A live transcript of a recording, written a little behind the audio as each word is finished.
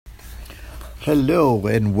Hello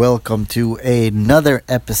and welcome to another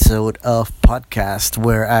episode of podcast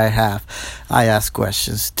where I ask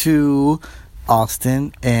questions to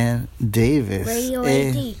Austin and Davis. Radio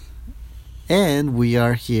AD. And we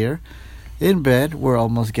are here in bed. We're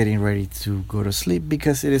almost getting ready to go to sleep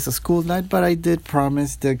because it is a school night, but I did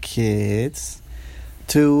promise the kids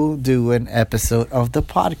to do an episode of the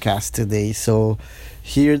podcast today. So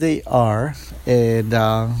here they are, and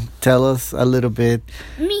tell us a little bit.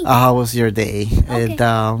 How was your day? Okay.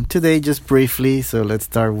 And today, just briefly. So let's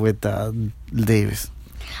start with Davis.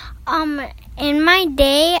 In my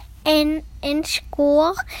day in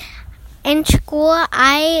school,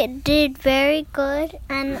 I did very good,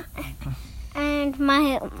 and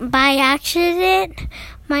my by accident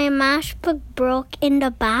my math book broke in the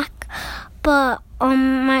back, but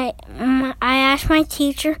I asked my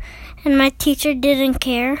teacher, and my teacher didn't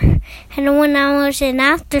care. And when I was in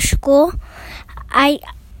after school, I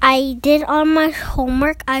did all my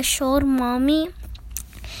homework. I showed mommy,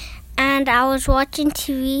 and I was watching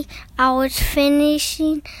TV. I was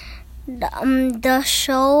finishing the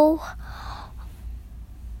show.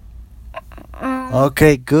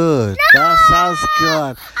 Okay, good. That sounds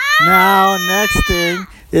good. Now, next thing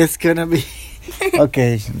is gonna be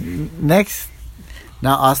okay. Next,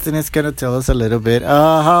 now Austin is gonna tell us a little bit.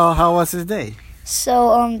 How was his day?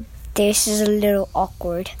 So this is a little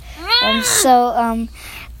awkward.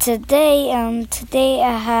 Today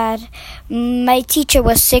I had my teacher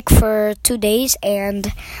was sick for 2 days,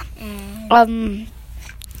 and I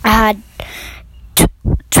had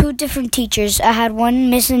two different teachers. I had one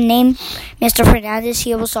named Mr. Fernandez.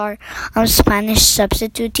 He was our Spanish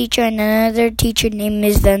substitute teacher, and another teacher named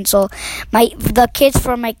Ms. Venzel. The kids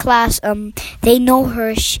from my class, they know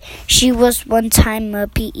her. She was one time a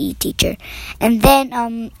PE teacher, and then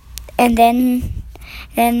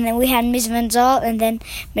we had Ms. Venzel, and then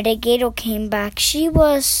Mereguero came back. She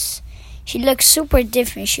looked super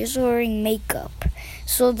different. She was wearing makeup.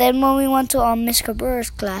 So then when we went to Miss Cabrera's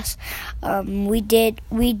class, we did.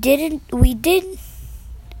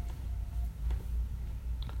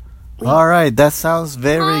 All right, that sounds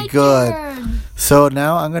very good. So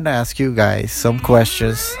now I'm gonna ask you guys some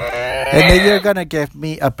questions, and then you're gonna give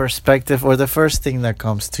me a perspective or the first thing that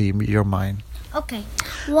comes to your mind. Okay.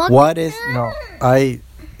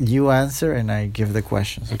 You answer and I give the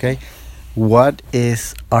questions. Okay. What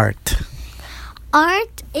is art?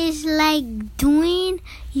 Art is like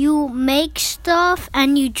you make stuff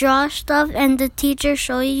and you draw stuff, and the teacher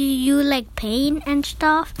show you like paint and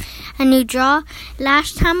stuff, and you draw.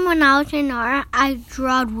 Last time when I was in art, I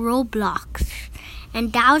drew Roblox,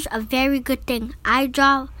 and that was a very good thing. I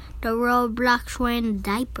draw the Roblox wearing a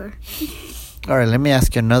diaper. All right, let me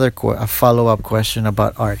ask you a follow-up question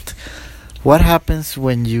about art. What happens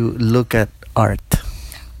when you look at art?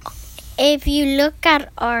 If you look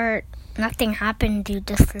at art, nothing happens. You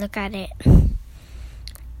just look at it,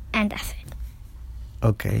 and that's it.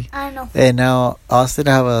 Okay. I know. And now, Austin,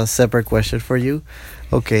 I have a separate question for you.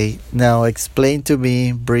 Okay, now explain to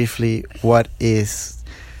me briefly what is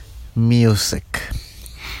music.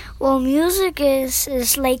 Well, music is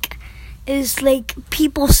like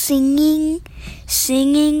people singing,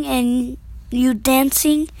 and you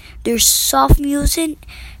dancing. There's soft music,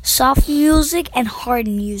 and hard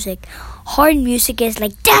music. Hard music is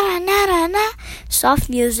like da na na na. Soft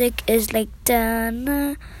music is like da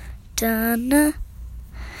na da na.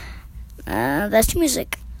 That's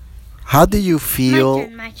music. How do you feel?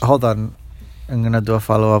 My turn. Hold on, I'm gonna do a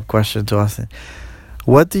follow-up question to Austin.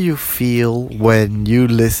 What do you feel when you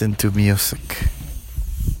listen to music?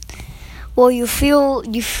 Well, you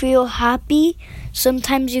feel happy.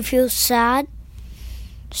 Sometimes you feel sad.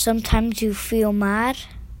 Sometimes you feel mad.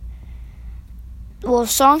 Well,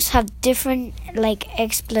 songs have different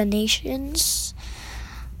explanations.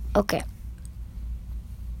 Okay.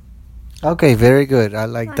 Okay, very good. I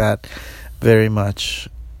like that very much.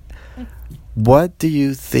 What do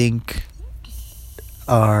you think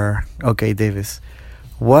are Davis?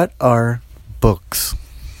 What are books?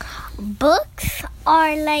 Books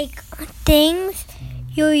are like things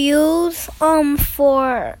you use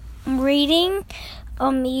for reading.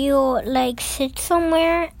 You like sit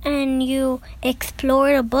somewhere and you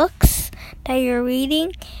explore the books that you're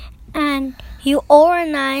reading, and you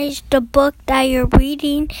organize the book that you're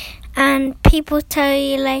reading, and people tell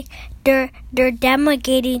you like they're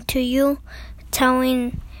delegating to you,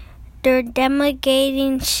 saying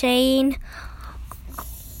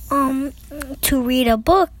to read a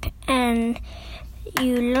book, and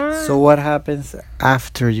you learn. So what happens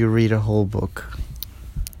after you read a whole book?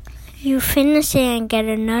 You finish it and get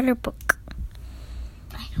another book.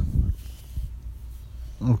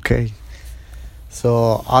 Okay.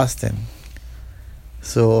 So, Austin.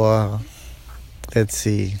 So, let's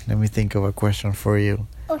see. Let me think of a question for you.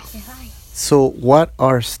 Okay, hi. So, what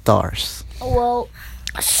are stars Well,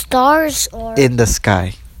 stars are in the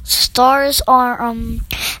sky? stars are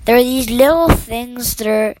they're these little things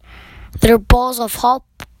that are balls of hot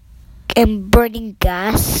and burning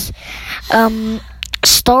gas.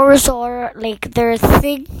 Stars are like they're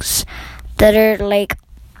things that are like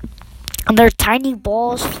they're tiny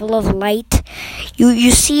balls full of light.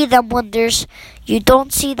 You see them when there's you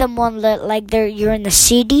don't see them when you're in the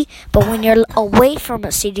city, but when you're away from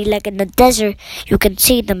a city, like in the desert, you can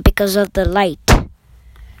see them because of the light.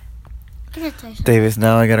 Davis,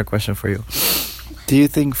 now I got a question for you. Do you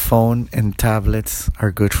think phone and tablets are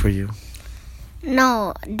good for you?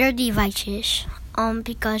 No, they're devices.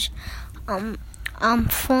 Because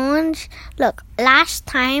phones. Look, last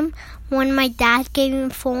time when my dad gave me a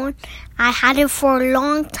phone, I had it for a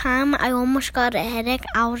long time. I almost got a headache.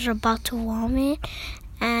 I was about to vomit,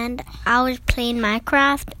 and I was playing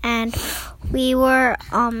Minecraft, and we were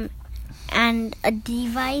and a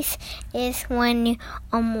device is when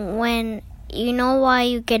you know why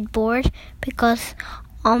you get bored, because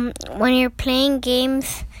when you're playing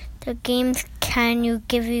games, the games can you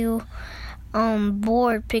give you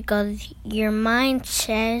bored because your mind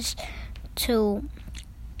says to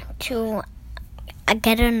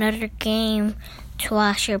get another game to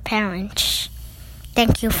ask your parents.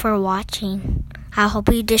 Thank you for watching. I hope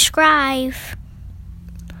you describe.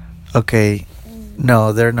 Okay.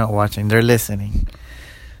 No, they're not watching. They're listening.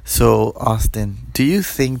 So, Austin, do you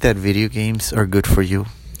think that video games are good for you?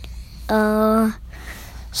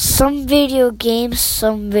 Some video games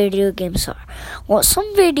are. Well,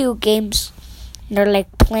 some video games, they're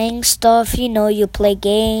like playing stuff. You play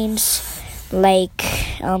games like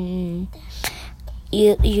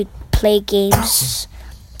you play games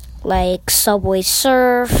like Subway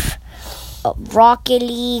Surf, Rocket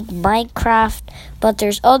League, Minecraft. But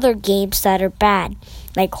there's other games that are bad,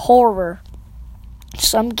 like horror.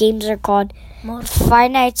 Some games are called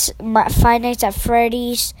Five Nights at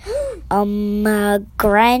Freddy's,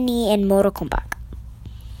 Granny, and Mortal Kombat.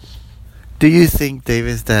 Do you think,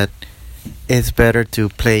 Davis, that it's better to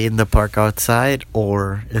play in the park outside,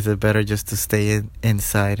 or is it better just to stay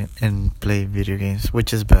inside and play video games?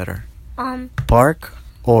 Which is better? Park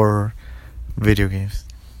or video games?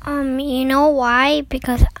 You know why?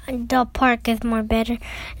 Because the park is more better.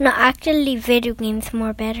 No, actually, video games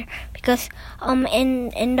more better. Because in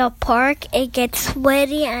the park it gets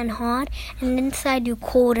sweaty and hot, and inside you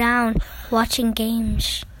cool down watching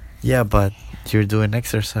games. Yeah, but you're doing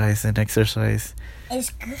exercise, and exercise It's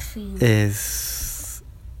good for you.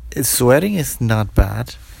 Sweating is not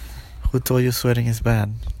bad. Who told you sweating is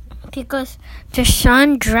bad? Because the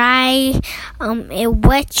sun dry, it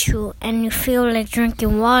wets you, and you feel like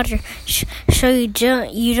drinking water. So you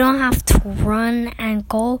don't have to run and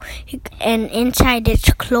go. And inside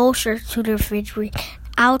it's closer to the refrigerator.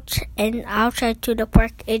 Outside to the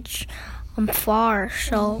park it's far.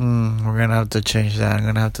 So We're gonna have to change that. I'm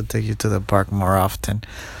gonna have to take you to the park more often.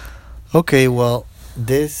 Okay, well,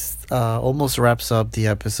 this almost wraps up the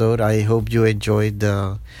episode. I hope you enjoyed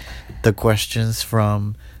the questions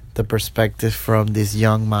from the perspective from these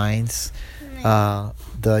young minds,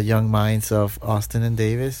 the young minds of Austin and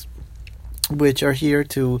Davis, which are here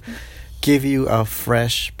to give you a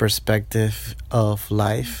fresh perspective of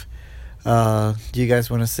life. Do you guys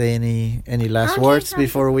want to say any last words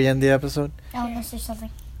before we end the episode? I want to say something.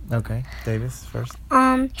 Okay, Davis first.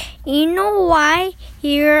 You know why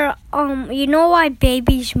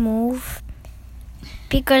babies move?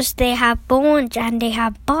 Because they have bones, and they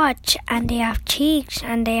have butts, and they have cheeks,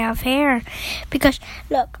 and they have hair. Because,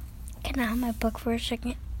 look, can I have my book for a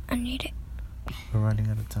second? I need it. We're running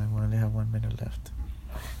out of time. We only have 1 minute left.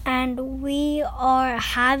 And we are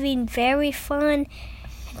having very fun.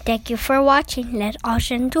 Thank you for watching. Let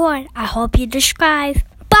us enjoy. I hope you subscribe.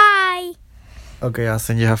 Bye! Okay,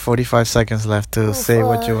 Austin, you have 45 seconds left to say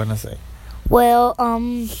what you want to say. Well,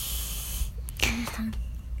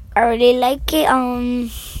 I really like it.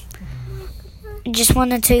 Just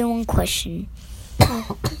want to tell you one question. That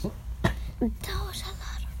was a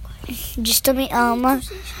lot of questions. Just tell me,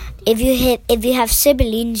 if you have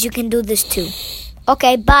siblings, you can do this too.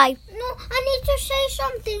 Okay, bye. No, I need to say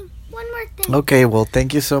something. One more thing. Okay, well,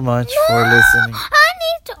 thank you so much for listening. I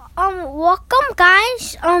need to welcome,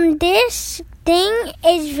 guys. This thing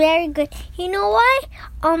is very good. You know why?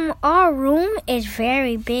 Our room is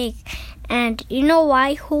very big. And you know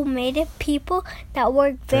why? Who made it? People that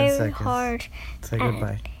work 10 very seconds. hard. Say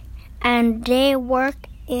goodbye. And they work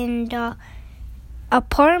in the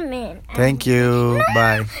apartment. Thank you.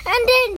 Bye. And then